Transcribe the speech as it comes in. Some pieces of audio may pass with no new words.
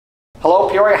Hello,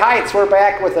 Peoria Heights. We're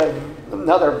back with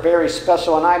another very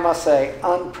special and I must say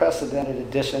unprecedented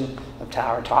edition of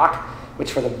Tower Talk,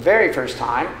 which for the very first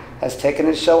time has taken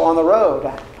its show on the road,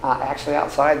 actually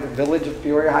outside the Village of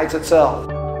Peoria Heights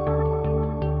itself.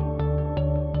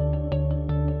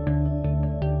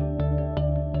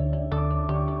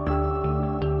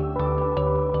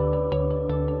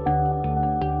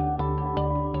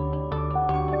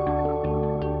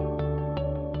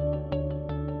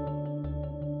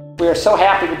 We are so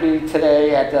happy to be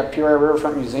today at the Peoria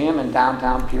Riverfront Museum in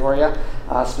downtown Peoria.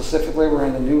 Specifically, we're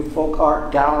in the new folk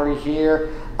art gallery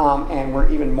here, and we're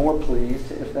even more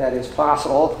pleased, if that is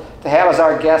possible, to have as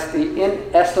our guest the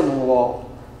inestimable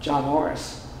John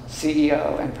Morris,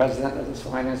 CEO and President of this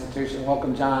fine institution.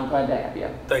 Welcome, John. Glad to have you.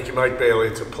 Thank you, Mike Bailey.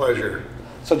 It's a pleasure.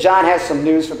 So John has some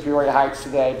news for Peoria Heights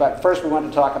today, but first we want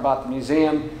to talk about the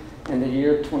museum in the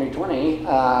year 2020,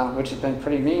 which has been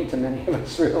pretty mean to many of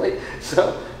us, really.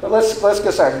 But let's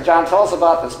get started. John, tell us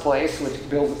about this place, which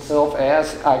bills itself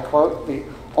as, I quote, the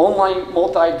only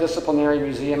multidisciplinary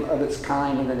museum of its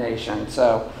kind in the nation.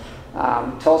 So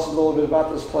tell us a little bit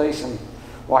about this place and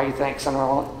why you think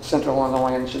Central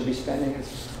Illinoisans should be spending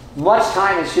as much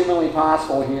time as humanly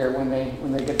possible here when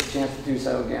they get the chance to do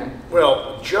so again.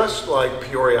 Well, just like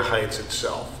Peoria Heights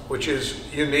itself, which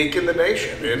is unique in the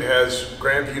nation. It has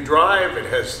Grandview Drive, it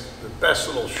has the best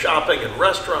little shopping and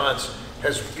restaurants,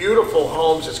 has beautiful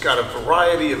homes, it's got a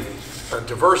variety of,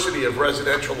 diversity of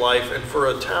residential life, and for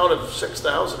a town of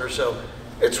 6,000 or so,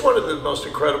 it's one of the most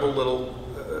incredible little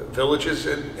villages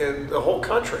in the whole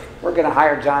country. We're going to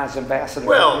hire John as ambassador.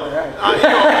 Well,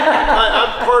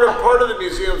 part of the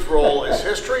museum's role is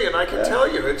history, and I can tell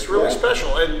you, it's really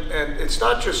special, and it's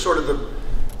not just sort of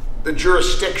the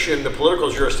jurisdiction, the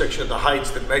political jurisdiction of the Heights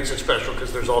that makes it special,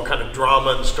 because there's all kind of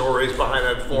drama and stories behind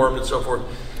that formed and so forth.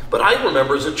 But I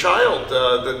remember as a child,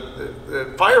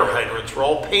 the fire hydrants were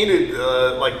all painted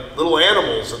like little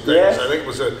animals and things. Yes. I think it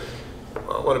was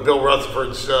one of Bill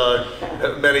Rutherford's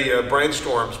many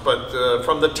brainstorms, but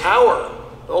from the tower,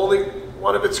 only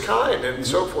one of its kind and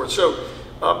so forth. So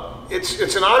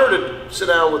it's an honor to sit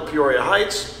down with Peoria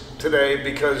Heights today,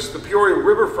 because the Peoria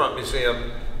Riverfront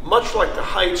Museum, much like the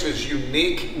Heights, is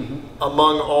unique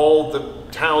among all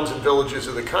the towns and villages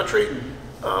of the country.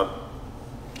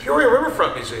 Peoria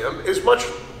Riverfront Museum is much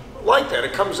like that.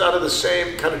 It comes out of the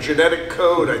same kind of genetic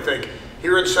code, I think,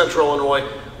 here in Central Illinois.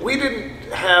 We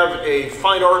didn't have a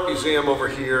fine art museum over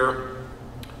here,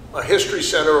 a history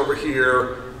center over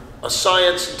here, a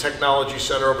science and technology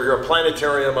center over here, a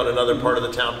planetarium on another part of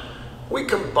the town. We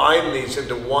combined these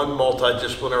into one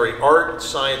multidisciplinary art,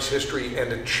 science, history,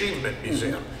 and achievement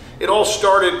museum. It all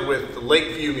started with the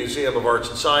Lakeview Museum of Arts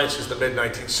and Sciences in the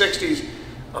mid-1960s,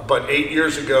 but 8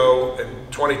 years ago, in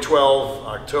 2012,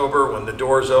 October, when the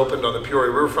doors opened on the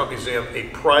Peoria Riverfront Museum, a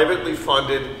privately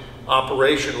funded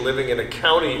operation living in a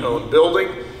county-owned building,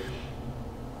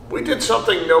 we did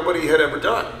something nobody had ever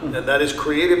done, and that is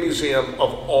create a museum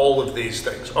of all of these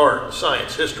things: art,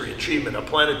 science, history, achievement, a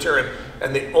planetarium,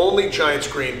 and the only giant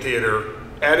screen theater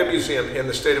at a museum in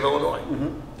the state of Illinois,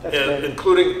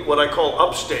 including what I call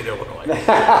upstate Illinois.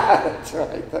 That's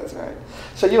right, that's right.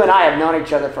 So you and I have known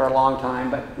each other for a long time,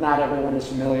 but not everyone is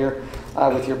familiar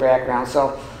with your background.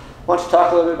 So why don't you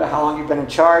talk a little bit about how long you've been in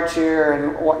charge here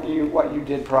and what you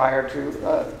did prior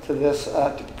to this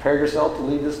to prepare yourself to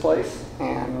lead this place,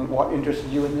 and what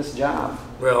interested you in this job?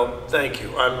 Well, thank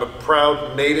you. I'm a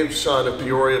proud native son of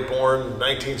Peoria, born in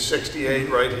 1968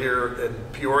 right here in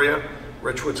Peoria,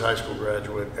 Richwoods High School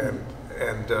graduate,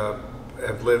 and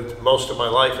have lived most of my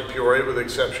life in Peoria, with the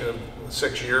exception of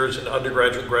 6 years in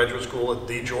undergraduate and graduate school at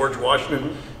the George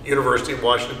Washington University in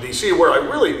Washington, D.C., where I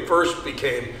really first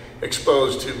became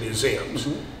exposed to museums.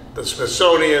 The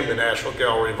Smithsonian, the National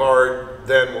Gallery of Art,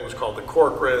 then what was called the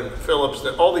Corcoran, the Phillips,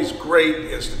 all these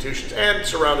great institutions, and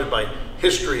surrounded by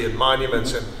history and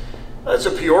monuments. And as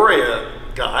a Peoria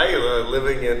guy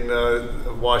living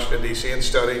in Washington, D.C. and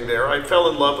studying there, I fell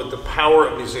in love with the power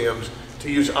of museums to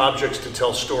use objects to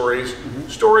tell stories.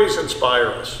 Stories inspire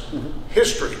us.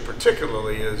 History,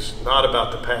 particularly, is not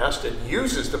about the past. It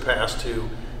uses the past to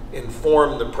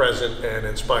inform the present and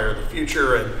inspire the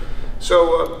future. And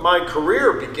so my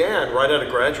career began right out of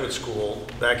graduate school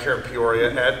back here in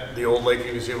Peoria at the old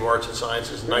Lakeview Museum of Arts and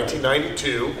Sciences in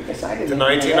 1992 to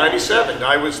 1997.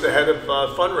 I was the head of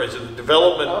fundraising, the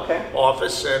development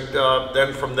office, and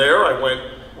then from there I went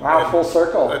full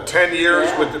circle. 10 years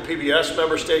with the PBS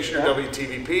member station, or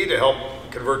WTVP, to help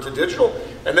convert to digital,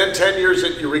 and then 10 years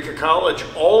at Eureka College,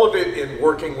 all of it in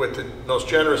working with the most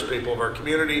generous people of our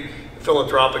community, the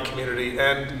philanthropic community,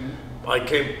 and I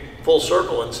came full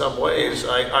circle in some ways.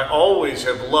 I always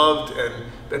have loved and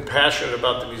been passionate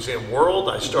about the museum world.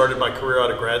 I started my career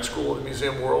out of grad school in the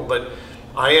museum world, but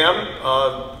I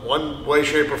am, one way,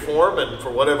 shape, or form, and for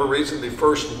whatever reason, the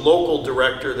first local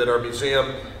director that our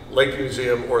museum, Lake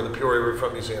Museum or the Peoria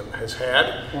Riverfront Museum, has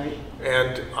had. Right.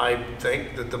 And I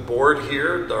think that the board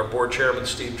here, our board chairman,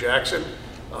 Steve Jackson,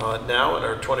 now, and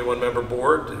our 21-member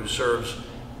board, who serves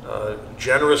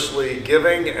generously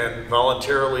giving and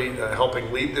voluntarily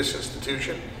helping lead this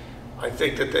institution, I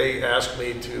think that they asked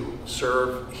me to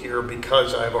serve here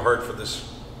because I have a heart for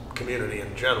this community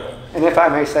in general. And if I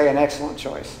may say, an excellent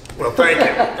choice. Well, thank you,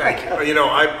 thank you. You know,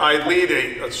 I lead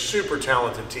a super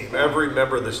talented team. Every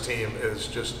member of this team is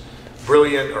just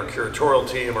brilliant, our curatorial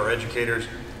team, our educators,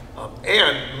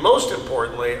 and most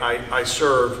importantly, I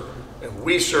serve, and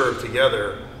we serve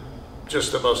together,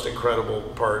 just the most incredible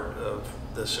part of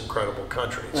this incredible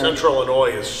country. Right. Central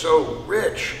Illinois is so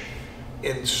rich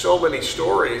in so many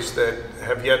stories that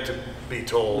have yet to be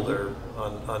told or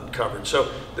uncovered.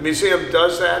 So the museum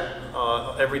does that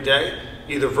every day,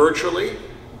 either virtually,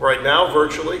 right now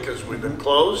virtually because we've been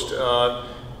closed.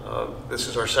 This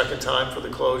is our second time for the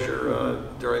closure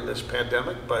during this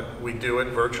pandemic, but we do it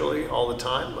virtually all the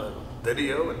time,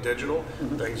 video and digital,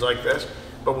 things like this.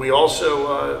 But we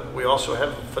also have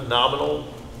a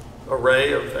phenomenal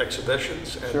array of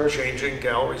exhibitions and changing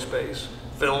gallery space,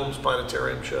 films,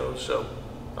 planetarium shows. So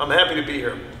I'm happy to be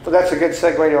here. Well, that's a good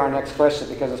segue to our next question,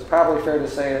 because it's probably fair to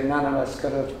say that none of us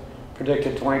could have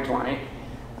predicted 2020,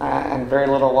 and very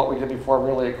little of what we did before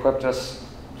really equipped us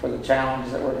for the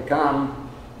challenges that were to come,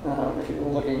 if you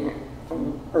were looking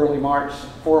from early March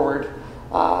forward.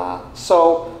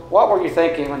 So what were you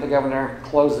thinking when the governor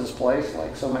closed this place,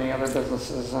 like so many other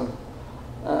businesses,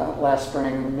 last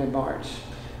spring, mid-March?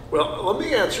 Well, let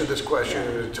me answer this question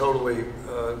in a totally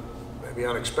maybe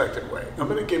unexpected way. I'm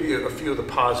going to give you a few of the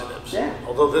positives. Yeah.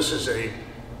 Although this is a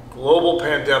global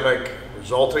pandemic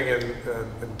resulting in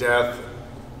death,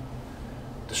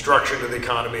 destruction to the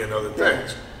economy, and other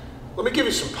things. Let me give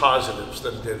you some positives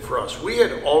that it did for us. We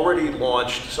had already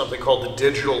launched something called the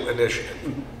Digital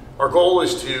Initiative. Our goal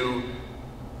is to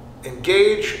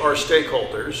engage our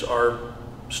stakeholders, our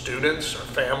students, our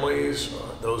families,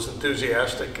 those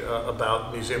enthusiastic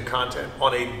about museum content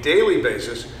on a daily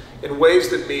basis in ways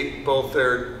that meet both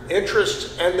their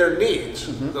interests and their needs.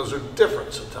 Those are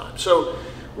different sometimes. So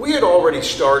we had already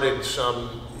started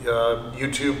some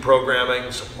YouTube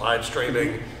programming, some live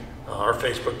streaming. Our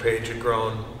Facebook page had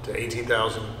grown to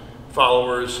 18,000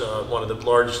 followers, one of the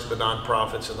largest of the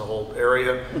nonprofits in the whole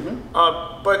area.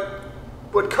 But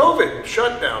what COVID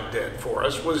shutdown did for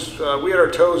us was we had our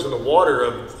toes in the water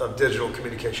of digital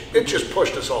communication. It just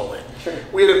pushed us all in.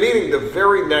 We had a meeting the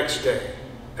very next day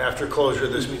after closure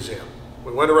of this museum.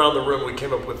 We went around the room, we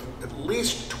came up with at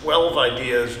least 12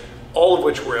 ideas, all of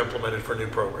which were implemented for new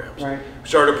programs. We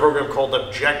started a program called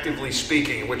Objectively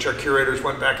Speaking, in which our curators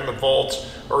went back in the vaults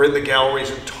or in the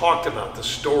galleries and talked about the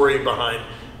story behind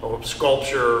a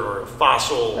sculpture or a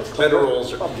fossil,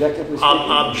 minerals. Objectively speaking.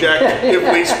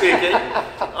 Objectively speaking.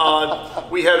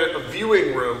 We had a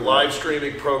viewing room, live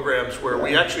streaming programs where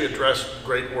we actually addressed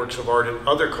great works of art in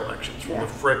other collections from the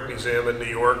Frick Museum in New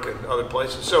York and other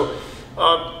places. So,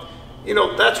 you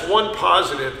know, that's one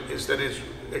positive, is that it's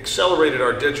accelerated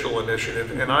our digital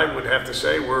initiative, and I would have to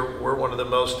say we're one of the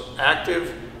most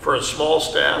active, for a small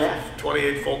staff,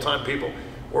 28 full-time people,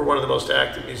 we're one of the most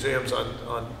active museums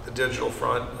on the digital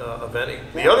front of any.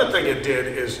 The other thing it did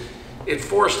is it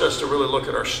forced us to really look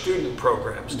at our student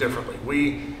programs differently.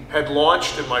 We had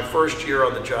launched in my first year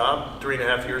on the job,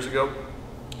 3.5 years ago,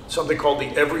 something called the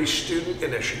Every Student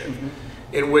Initiative,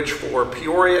 in which for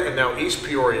Peoria and now East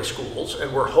Peoria schools,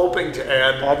 and we're hoping to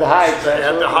add the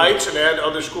Heights, and add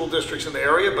other school districts in the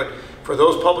area, but for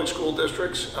those public school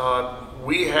districts,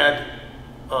 we had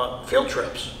field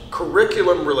trips,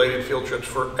 curriculum-related field trips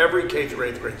for every K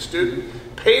through 8th grade student,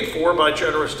 paid for by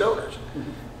generous donors.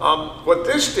 What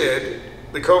this did,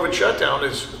 the COVID shutdown,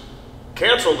 is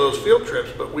canceled those field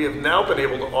trips, but we have now been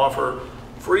able to offer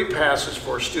free passes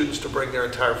for students to bring their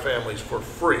entire families for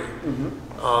free.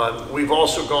 We've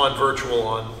also gone virtual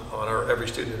on our Every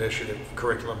Student Initiative,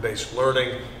 curriculum-based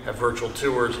learning, have virtual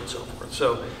tours and so forth.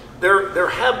 So there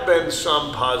have been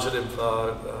some positive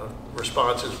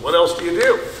responses. What else do you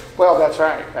do? Well, that's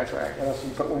right. That's right. What else?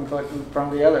 You put one foot in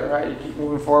front of the other, right? You keep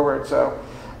moving forward. So,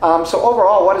 so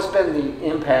overall, what has been the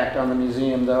impact on the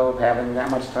museum, though, of having that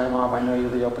much time off? I know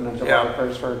you'll be open on July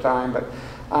 1st for a time, but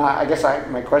I guess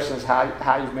my question is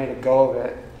how you've made a go of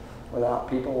it without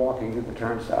people walking through the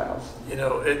turnstiles. You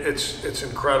know, it's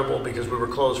incredible because we were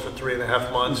closed for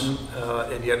 3.5 months,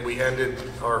 and yet we ended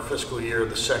our fiscal year,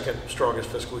 the second strongest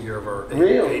fiscal year of our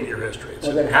eight-year history. It's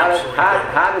well, then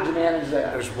how did you manage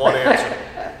that? There's one answer.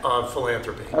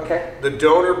 Philanthropy. Okay. The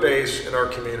donor base in our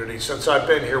community, since I've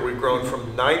been here, we've grown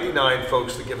from 99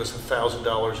 folks that give us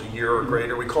 $1,000 a year or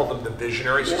greater, we call them the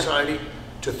Visionary Society,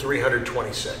 to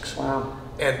 326. Wow.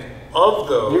 And of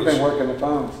those, you've been working the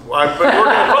phones. I've been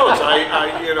working the phones.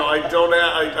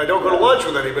 I don't go to lunch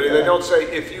with anybody. They don't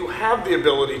say, if you have the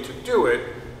ability to do it,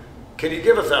 can you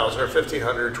give $1,000 or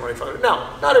 $1,500 or $2,500?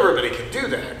 Now, not everybody can do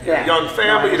that. You're a young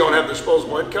family, you don't have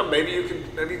disposable income. Maybe you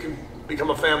can become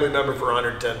a family member for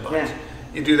 $110. Yeah.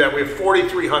 You do that. We have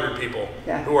 4,300 people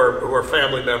who are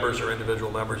family members or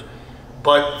individual members.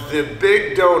 But the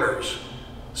big donors,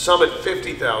 some at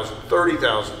 50,000,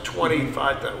 30,000,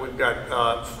 25,000. We've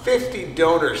got 50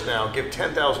 donors now give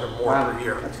 10,000 or more per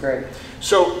year. That's great.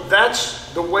 So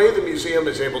that's the way the museum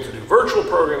is able to do virtual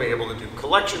programming, able to do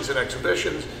collections and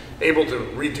exhibitions, able to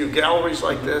redo galleries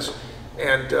like this.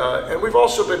 And we've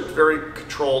also been very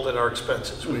controlled in our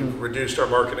expenses. We've reduced our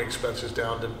marketing expenses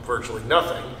down to virtually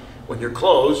nothing. When you're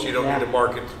closed, you don't need to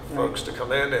market folks to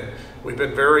come in, and we've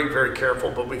been very, very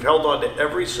careful, but we've held on to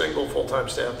every single full-time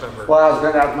staff member. Well, I was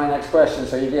going to ask my next question,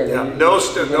 so you did. Yeah, no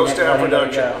staff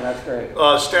reduction. That's great.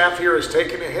 Staff here has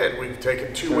taken a hit. We've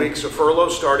taken 2 weeks of furlough,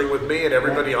 starting with me, and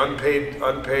everybody unpaid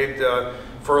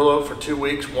furlough for 2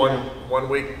 weeks, one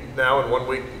week now and 1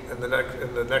 week in the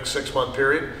next 6-month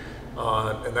period.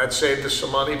 And that saved us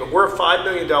some money, but we're a $5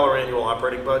 million annual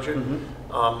operating budget.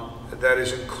 That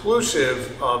is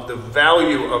inclusive of the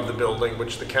value of the building,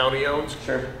 which the county owns.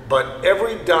 Sure. But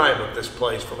every dime of this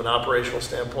place, from an operational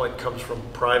standpoint, comes from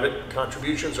private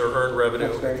contributions or earned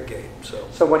revenue at the gate.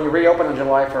 So when you reopen on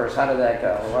July 1st, how did that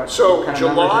go? So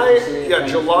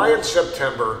July and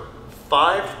September,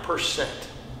 5%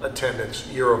 attendance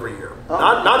year over year. Oh.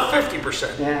 Not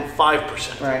 50%,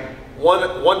 5%. Right.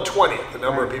 1/20th the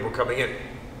number of people coming in.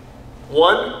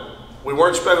 We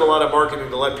weren't spending a lot of marketing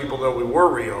to let people know we were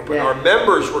reopened. Our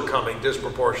members were coming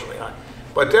disproportionately high.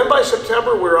 But then by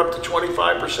September, we're up to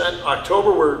 25%.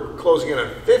 October, we're closing in on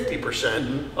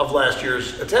 50% of last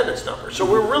year's attendance numbers. So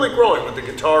we're really growing with the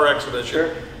guitar exhibition.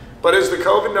 Sure. But as the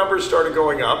COVID numbers started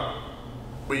going up,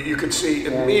 you could see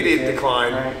immediate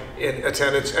decline in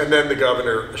attendance, and then the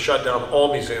governor shut down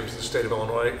all museums in the state of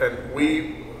Illinois, and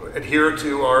we adhere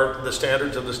to the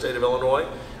standards of the state of Illinois.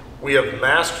 We have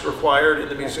masks required in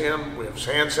the museum. We have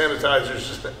hand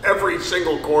sanitizers in every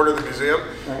single corner of the museum.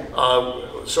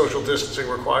 Social distancing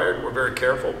required. We're very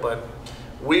careful, but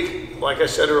like I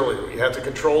said earlier, we have to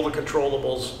control the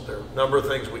controllables. There are a number of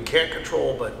things we can't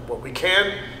control, but what we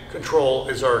can control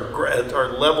is our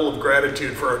level of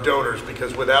gratitude for our donors,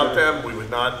 because without them, we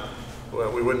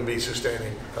wouldn't be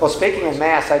sustaining. Well, speaking of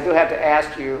masks, I do have to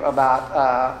ask you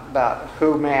about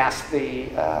who masked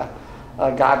the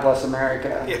God Bless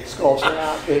America sculpture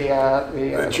out,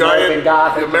 the giant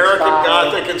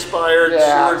Gothic inspired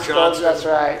Stuart Johnson. That's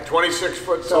right.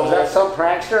 26-foot tall. So is that some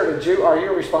prankster? Are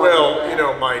you responsible?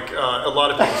 Well, Mike, a lot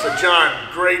of people said, John,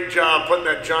 great job putting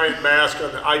that giant mask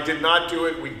on. I did not do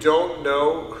it. We don't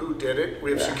know who did it. We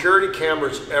have security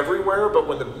cameras everywhere, but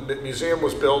when the museum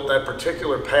was built, that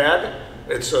particular pad,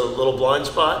 it's a little blind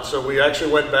spot. So we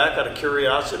actually went back out of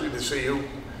curiosity to see who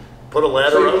put a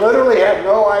ladder up. So you literally have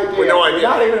no idea. We no idea. You're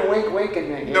not even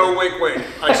winking me. No wink.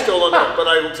 I still don't know, but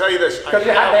I will tell you this. Because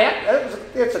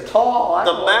it's a tall.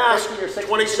 The mask,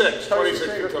 26 feet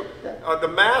tall. The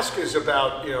mask is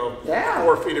about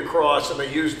 4 feet across, and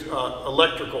they used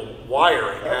electrical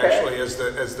wiring actually as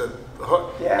the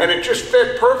hook, and it just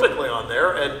fit perfectly on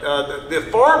there. And the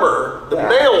farmer, the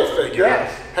male figure,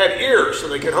 had ears, so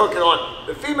they could hook it on.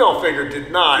 The female figure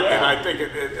did not, and I think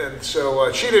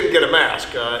so she didn't get a mask,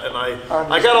 and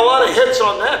I got a lot of hits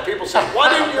on that. People said, "Why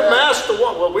didn't you mask the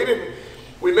one?" Well, we didn't.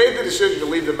 We made the decision to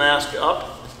leave the mask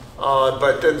up.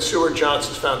 But then Stuart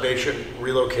Johnson's foundation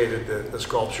relocated the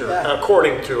sculpture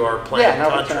according to our plan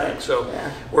contract. So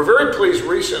we're very pleased.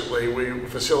 Recently, we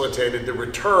facilitated the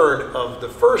return of the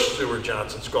first Stuart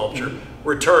Johnson sculpture,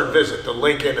 Return Visit, the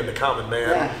Lincoln and the Common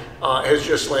Man, has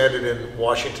just landed in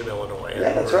Washington, Illinois. And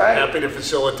that's we're happy to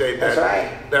facilitate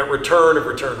that return of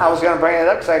Return. I was going to bring it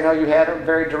up because I know you had a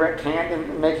very direct hand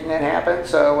in making that happen.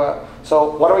 So,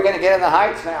 what are we going to get in the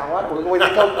Heights now? We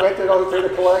have to go through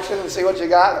the collection and see what you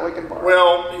got that we can borrow.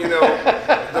 Well,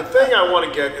 the thing I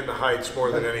want to get in the Heights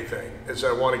more than anything is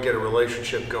I want to get a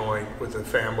relationship going with the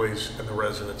families and the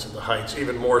residents of the Heights,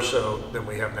 even more so than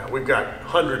we have now. We've got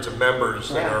hundreds of members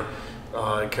that are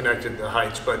connected to the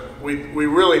Heights, but we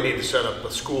really need to set up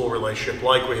a school relationship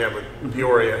like we have with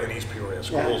Peoria and East Peoria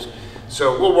schools.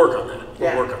 So we'll work on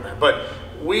that. But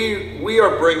we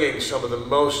are bringing some of the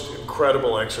most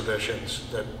incredible exhibitions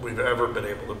that we've ever been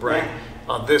able to bring.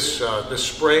 This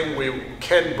spring,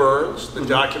 Ken Burns, the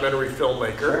documentary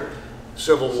filmmaker,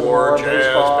 Civil War, jazz,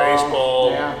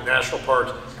 baseball, yeah. national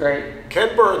parks. It's great.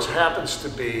 Ken Burns happens to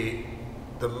be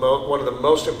one of the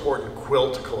most important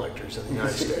quilt collectors in the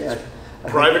United States. Yeah.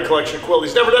 Private collection of quilts.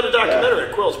 He's never done a documentary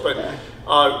on quilts, but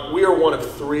we are one of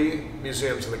 3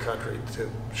 museums in the country to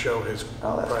show his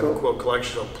private quilt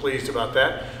collection, so I'm pleased about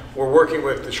that. We're working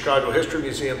with the Chicago History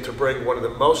Museum to bring one of the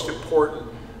most important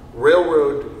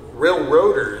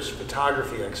railroaders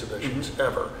photography exhibitions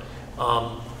ever.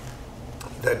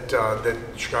 That the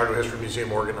Chicago History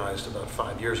Museum organized about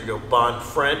 5 years ago. Bon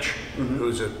French,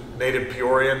 who's a native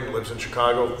Peorian, lives in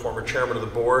Chicago, former chairman of the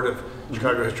board of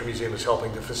Chicago History Museum, is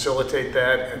helping to facilitate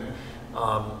that, and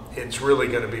it's really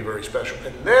going to be very special.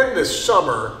 And then this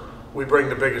summer, we bring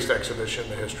the biggest exhibition in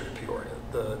the history of Peoria,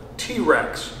 the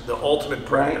T-Rex, the Ultimate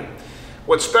Predator. Right.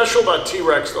 What's special about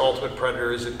T-Rex, the Ultimate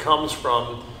Predator, is it comes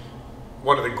from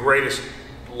one of the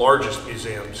largest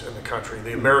museums in the country,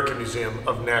 the American Museum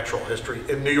of Natural History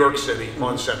in New York City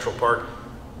on Central Park,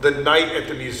 the Night at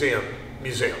the Museum.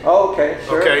 Oh, okay,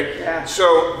 sure. Okay, yeah.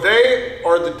 So they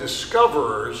are the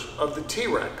discoverers of the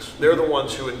T-Rex. They're the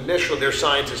ones who their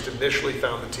scientists initially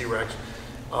found the T-Rex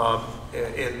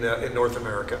in North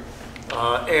America.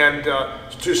 And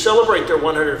to celebrate their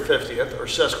 150th or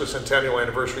sesquicentennial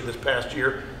anniversary this past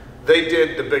year, they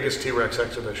did the biggest T-Rex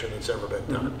exhibition that's ever been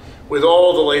done, with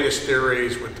all the latest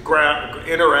theories, with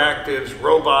interactives,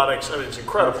 robotics. I mean, it's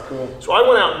incredible. That's cool. So I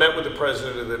went out and met with the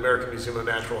president of the American Museum of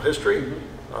Natural History,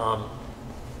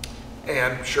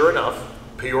 and sure enough,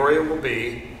 Peoria will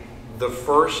be the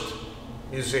first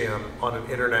museum on an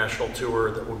international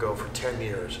tour that will go for 10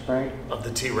 years of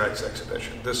the T-Rex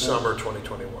exhibition this summer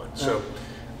 2021. So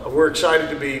we're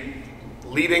excited to be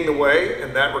leading the way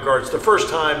in that regard. It's the first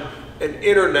time an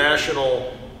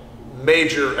international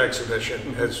major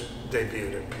exhibition has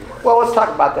debuted in Peoria. Well, let's talk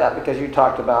about that, because you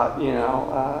talked about,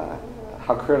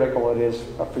 how critical it is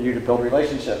for you to build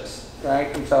relationships,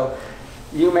 right? And so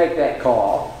you make that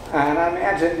call, and I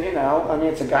imagine,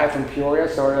 it's a guy from Peoria,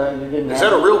 sort of. Is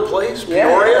that a real place,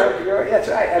 Peoria? Yeah, Peoria, that's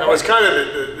right. No, it's kind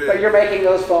of but you're making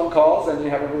those phone calls, and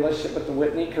you have a relationship with the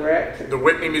Whitney, correct? The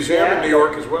Whitney Museum in New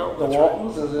York as well. The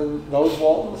Waltons, as in those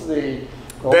Waltons, the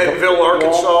Bentonville,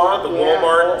 Arkansas, the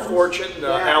Walmart Waltons. fortune,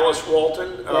 Alice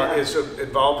Walton is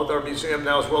involved with our museum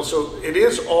now as well. So it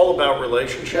is all about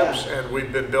relationships, and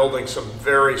we've been building some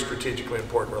very strategically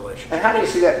important relationships. And how do you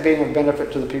see that being a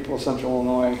benefit to the people of Central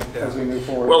Illinois as we move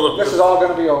forward? Well, this is all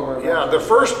going to be over. Yeah, the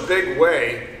first big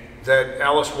way that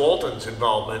Alice Walton's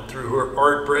involvement through her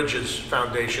Art Bridges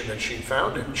Foundation that she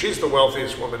founded. She's the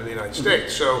wealthiest woman in the United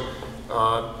States, so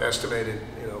estimated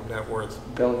net worth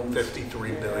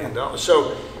 $53 billion.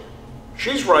 So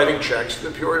she's writing checks to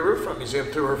the Peoria Riverfront Museum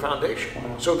through her foundation.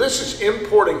 Wow. So this is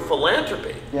importing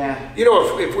philanthropy. Yeah.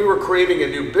 If we were creating a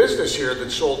new business here that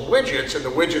sold widgets, and the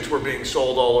widgets were being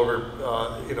sold all over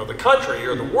the country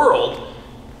or the world,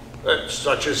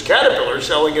 such as Caterpillar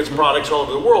selling its products all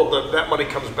over the world, that money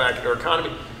comes back into our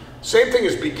economy. Same thing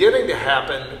is beginning to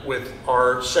happen with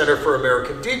our Center for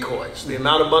American Decoys. The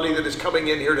amount of money that is coming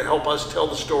in here to help us tell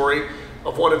the story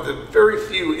of one of the very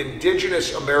few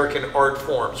indigenous American art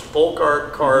forms, folk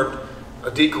art, carved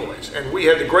decoys. And we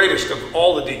had the greatest of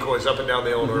all the decoys up and down the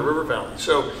Illinois River Valley.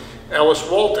 So Alice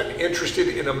Walton, interested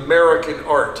in American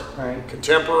art,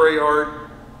 contemporary art,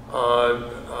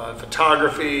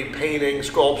 photography, painting,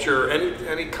 sculpture,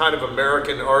 any kind of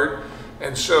American art.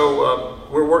 And so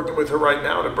we're working with her right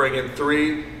now to bring in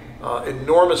 3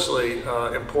 enormously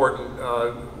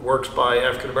important works by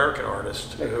African-American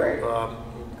artists,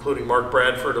 including Mark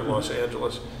Bradford of Los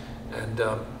Angeles,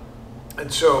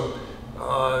 and so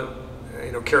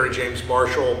Carrie James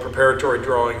Marshall, preparatory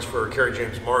drawings for Carrie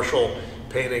James Marshall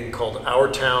painting called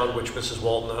Our Town, which Mrs.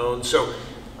 Walton owns. So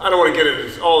I don't want to get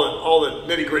into all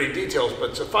the nitty-gritty details,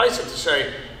 but suffice it to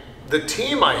say, the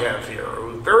team I have here are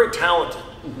very talented.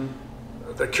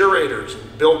 The curators,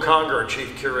 Bill Conger, our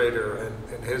chief curator,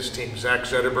 and his team, Zach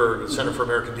Zetterberg, the Center for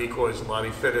American Decoys, and Lottie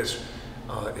Fittis,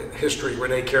 history,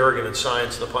 Renee Kerrigan in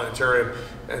science, the planetarium,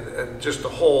 and just the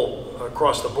whole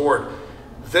across the board.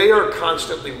 They are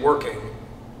constantly working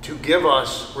to give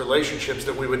us relationships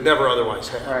that we would never otherwise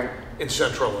have in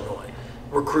Central Illinois.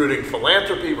 Recruiting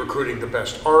philanthropy, recruiting the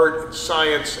best art and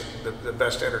science, and the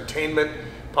best entertainment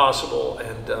possible.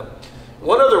 And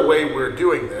one other way we're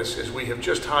doing this is we have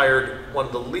just hired one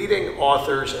of the leading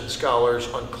authors and scholars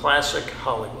on classic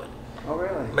Hollywood. Oh,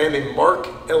 really? A man named Mark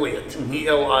Elliott,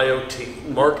 E-L-I-O-T.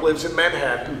 Mark lives in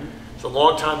Manhattan. He's a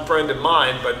longtime friend of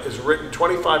mine, but has written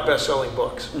 25 best-selling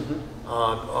books,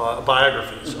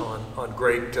 biographies on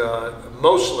great,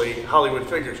 mostly Hollywood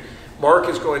figures. Mark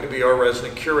is going to be our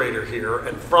resident curator here,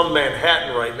 and from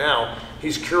Manhattan right now,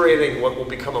 he's curating what will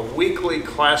become a weekly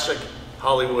classic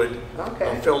Hollywood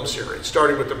film series,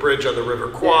 starting with the bridge on the River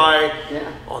Kwai,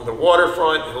 on the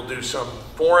waterfront. He'll do some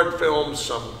foreign films,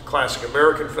 some classic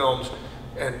American films,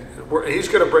 and he's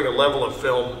going to bring a level of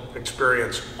film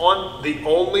experience on the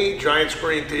only giant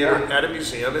screen theater at a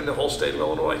museum in the whole state of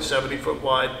Illinois, 70-foot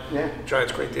wide giant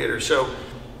screen theater. So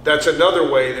that's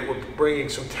another way that we're bringing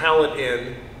some talent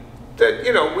in that,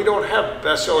 you know, we don't have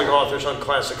best-selling authors on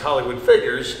classic Hollywood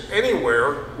figures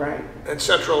anywhere in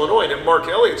central Illinois. And at Mark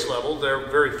Elliott's level, there are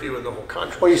very few in the whole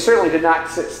country. Well, you certainly did not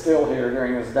sit still here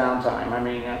during this downtime. I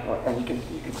mean, and you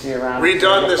can see around.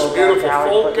 Redone this beautiful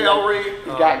folk gallery.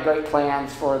 You've got great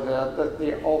plans for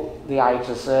the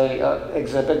IHSA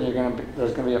exhibit. And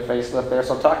there's going to be a facelift there.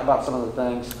 So talk about some of the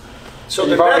things so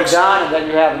you've already done and that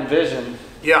you have envisioned.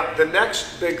 Yeah, the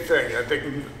next big thing, I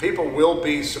think people will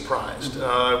be surprised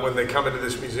when they come into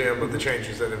this museum with the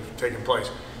changes that have taken place.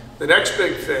 The next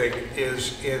big thing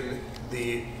is in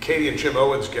the Katie and Jim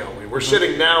Owens Gallery. We're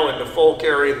sitting now in the folk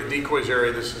area, the decoys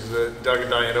area. This is the Doug and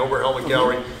Diane Oberhelman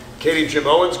Gallery. Katie and Jim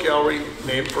Owens Gallery,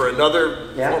 named for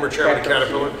another former chairman of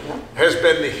Caterpillar, has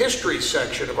been the history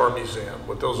section of our museum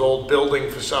with those old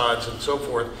building facades and so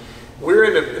forth. We're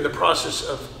in the process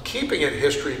of keeping it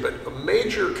history, but a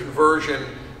major conversion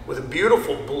with a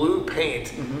beautiful blue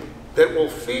paint that will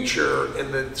feature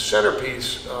in the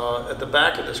centerpiece at the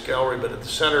back of this gallery, but at the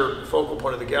center focal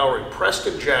point of the gallery,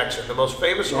 Preston Jackson, the most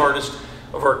famous artist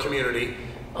of our community,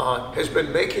 has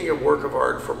been making a work of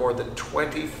art for more than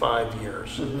 25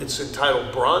 years. It's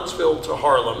entitled Bronzeville to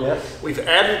Harlem. We've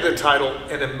added the title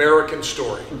An American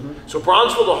Story. So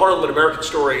Bronzeville to Harlem, An American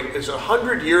Story is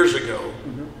 100 years ago.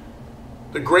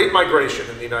 The Great Migration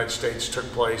in the United States took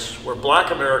place where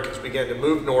black Americans began to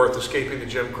move north, escaping the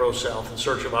Jim Crow South in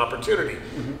search of opportunity.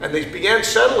 And they began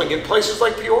settling in places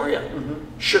like Peoria.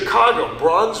 Chicago,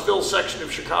 Bronzeville section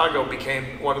of Chicago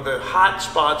became one of the hot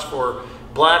spots for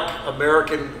black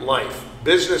American life.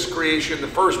 Business creation, the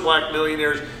first black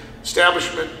millionaires,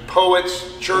 establishment,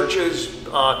 poets, churches,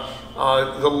 the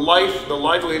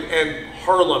livelihood, and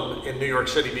Harlem in New York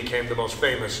City became the most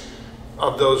famous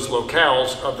of those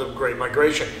locales of the Great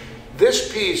Migration.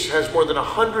 This piece has more than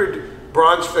 100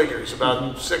 bronze figures,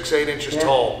 about 6-8 inches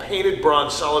tall, painted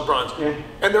bronze, solid bronze,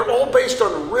 and they're all based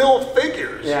on real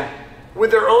figures with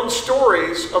their own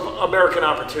stories of American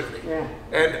opportunity.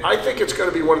 And I think it's going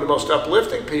to be one of the most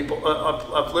uplifting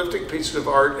pieces of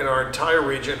art in our entire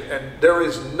region, and there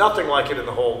is nothing like it in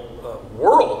the whole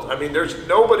world. I mean, there's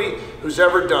nobody who's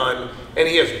ever done, and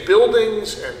he has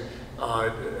buildings and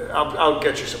I'll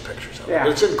get you some pictures of it.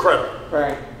 It's incredible.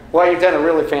 Right. Well, you've done a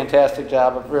really fantastic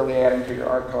job of really adding to your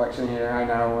art collection here. I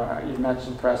know you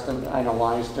mentioned Preston. I know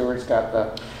Lonnie Stewart's got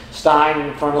the Stein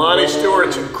in front of him. Lonnie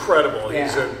Stewart's incredible.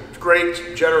 He's a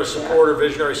great, generous supporter,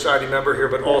 visionary society member here,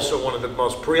 but also one of the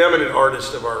most preeminent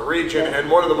artists of our region and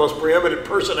one of the most preeminent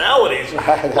personalities.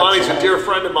 Lonnie's a dear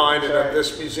friend of mine and of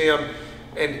this museum,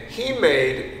 and he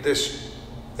made this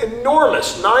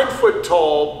enormous 9-foot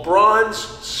tall bronze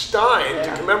Stein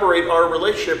to commemorate our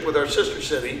relationship with our sister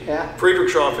city,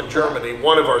 Friedrichshof in Germany,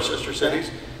 one of our sister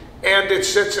cities. And it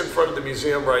sits in front of the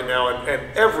museum right now,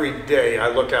 and every day I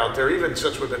look out there, even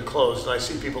since we've been closed, and I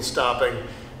see people stopping,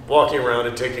 walking around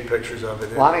and taking pictures of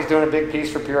it. Lonnie's doing a big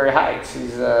piece for Peoria Heights.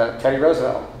 He's Teddy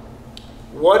Roosevelt.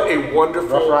 What a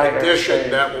wonderful addition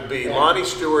that will be. Lonnie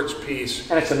Stewart's piece.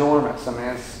 And it's enormous. I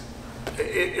mean,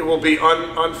 it will be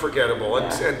unforgettable.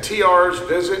 And TR's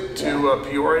visit to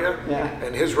Peoria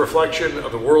and his reflection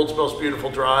of the world's most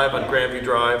beautiful drive on Grandview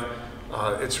Drive,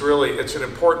 it's an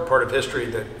important part of history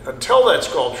that until that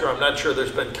sculpture, I'm not sure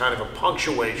there's been kind of a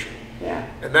punctuation.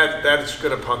 And that's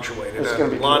going to punctuate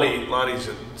it. Lonnie's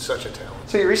such a talent.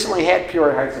 So you recently had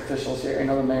Peoria Heights officials here. I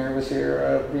know the mayor was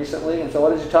here recently. And so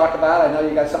what did you talk about? I know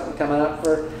you got something coming up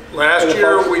for... Last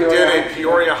year we did a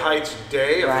Peoria Heights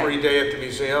Day, a free day at the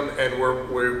museum, and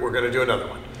we're going to do another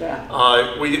one.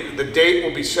 The date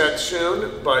will be set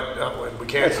soon, but we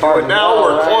can't do it now.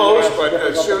 We're closed, but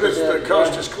as soon as the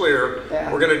coast is clear,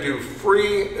 we're going to do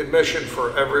free admission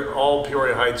for all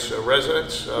Peoria Heights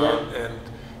residents,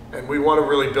 and we want to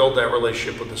really build that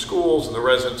relationship with the schools and the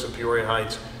residents of Peoria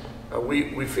Heights.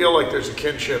 We feel like there's a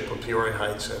kinship with Peoria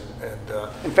Heights,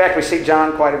 in fact, we see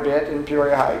John quite a bit in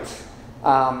Peoria Heights.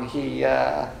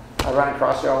 I run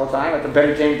across you all the time at the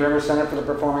Betty Jane Brimmer Center for the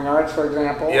Performing Arts, for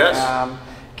example.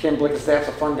 Kim Blickenstaff's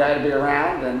a fun guy to be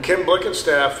around. And Kim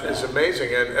Blickenstaff is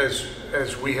amazing, and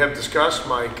as we have discussed,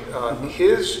 Mike,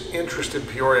 his interest in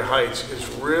Peoria Heights is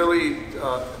really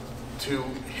to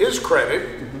his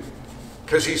credit,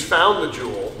 because he's found the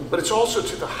jewel, but it's also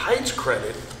to the Heights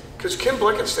credit, because Kim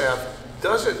Blickenstaff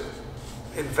doesn't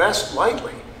invest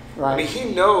lightly. I mean,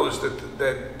 he knows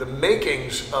that the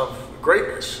makings of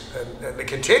greatness and the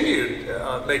continued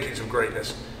makings of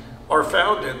greatness are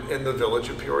found in the village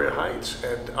of Peoria Heights.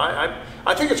 And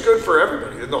I think it's good for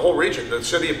everybody in the whole region, the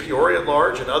city of Peoria at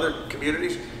large and other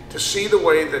communities, to see the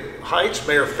way that Heights,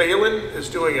 Mayor Phelan is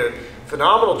doing a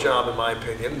phenomenal job in my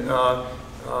opinion.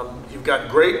 You've got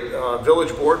great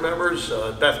village board members,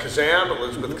 Beth Kazam,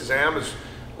 Elizabeth Kazam is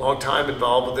a long time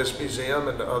involved with this museum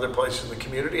and other places in the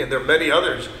community, and there are many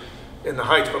others in the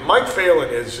Heights. But Mike Phelan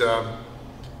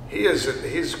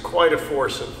he's quite a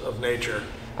force of nature.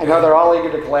 I know they're all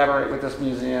eager to collaborate with this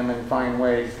museum and find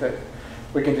ways that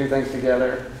we can do things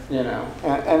together, you know.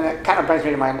 And it kind of brings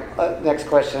me to my next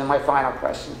question and my final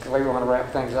question, because we want to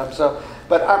wrap things up. So,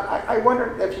 but I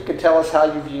wonder if you could tell us how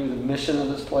you view the mission of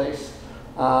this place,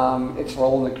 its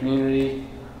role in the community,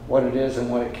 what it is and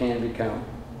what it can become.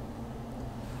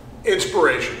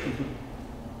 Inspiration,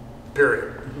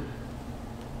 period.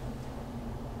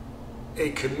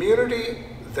 A community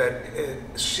that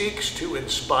seeks to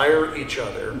inspire each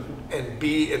other and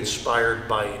be inspired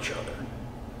by each other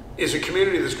is a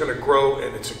community that's going to grow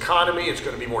in its economy. It's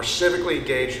going to be more civically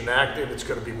engaged and active. It's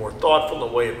going to be more thoughtful in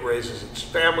the way it raises its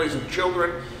families and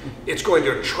children. It's going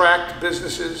to attract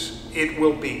businesses. It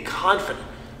will be confident.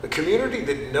 A community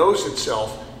that knows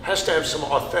itself has to have some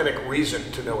authentic reason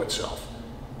to know itself.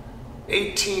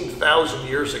 18,000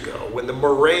 years ago, when the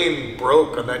moraine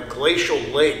broke on that glacial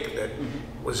lake that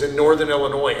was in northern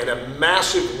Illinois, and a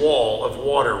massive wall of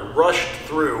water rushed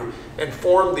through and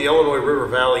formed the Illinois River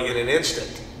Valley in an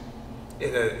instant,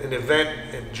 in an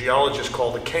event geologists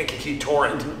call the Kankakee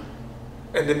Torrent.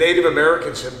 And the Native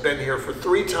Americans have been here for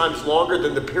 3 times longer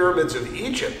than the pyramids of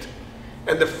Egypt.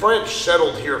 And the French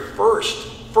settled here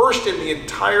first in the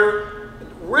entire,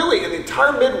 really in the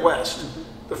entire Midwest.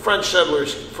 The French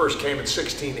settlers first came in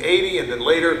 1680 and then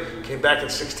later came back in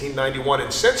 1691.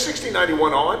 And since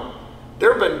 1691 on,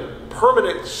 there have been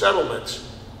permanent settlements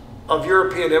of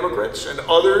European immigrants and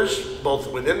others, both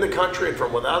within the country and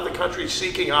from without the country,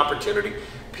 seeking opportunity.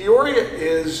 Peoria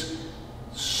is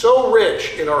so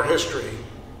rich in our history,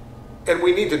 and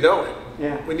we need to know it.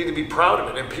 Yeah. We need to be proud of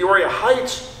it. And Peoria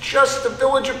Heights, just the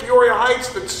village of Peoria Heights,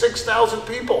 that's 6,000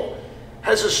 people,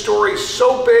 has a story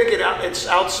so big it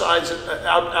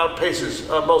outpaces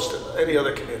most any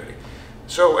other community.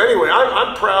 So anyway,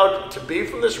 I'm proud to be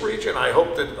from this region. I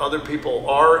hope that other people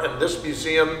are, and this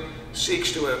museum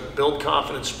seeks to build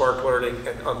confidence, spark learning,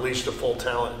 and unleash the full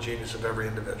talent and genius of every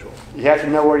individual. You have to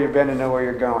know where you've been and know where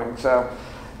you're going. So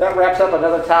that wraps up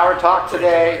another Tower Talk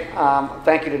today.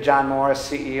 Thank you to John Morris,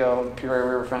 CEO of Peoria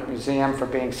Riverfront Museum, for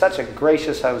being such a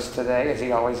gracious host today, as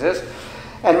he always is.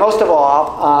 And most of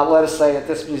all, let us say that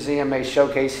this museum may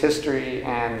showcase history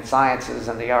and sciences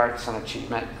and the arts and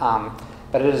achievement,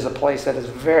 but it is a place that is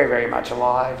very, very much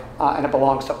alive, and it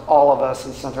belongs to all of us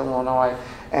in Central Illinois,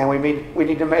 and we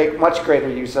need to make much greater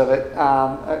use of it.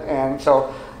 And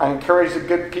so I encourage the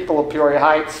good people of Peoria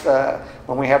Heights,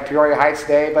 when we have Peoria Heights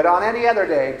Day, but on any other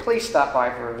day, please stop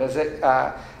by for a visit.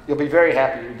 You'll be very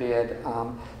happy you did.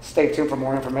 Stay tuned for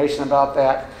more information about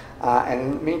that. And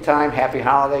in the meantime, happy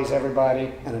holidays,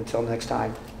 everybody, and until next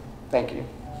time, thank you.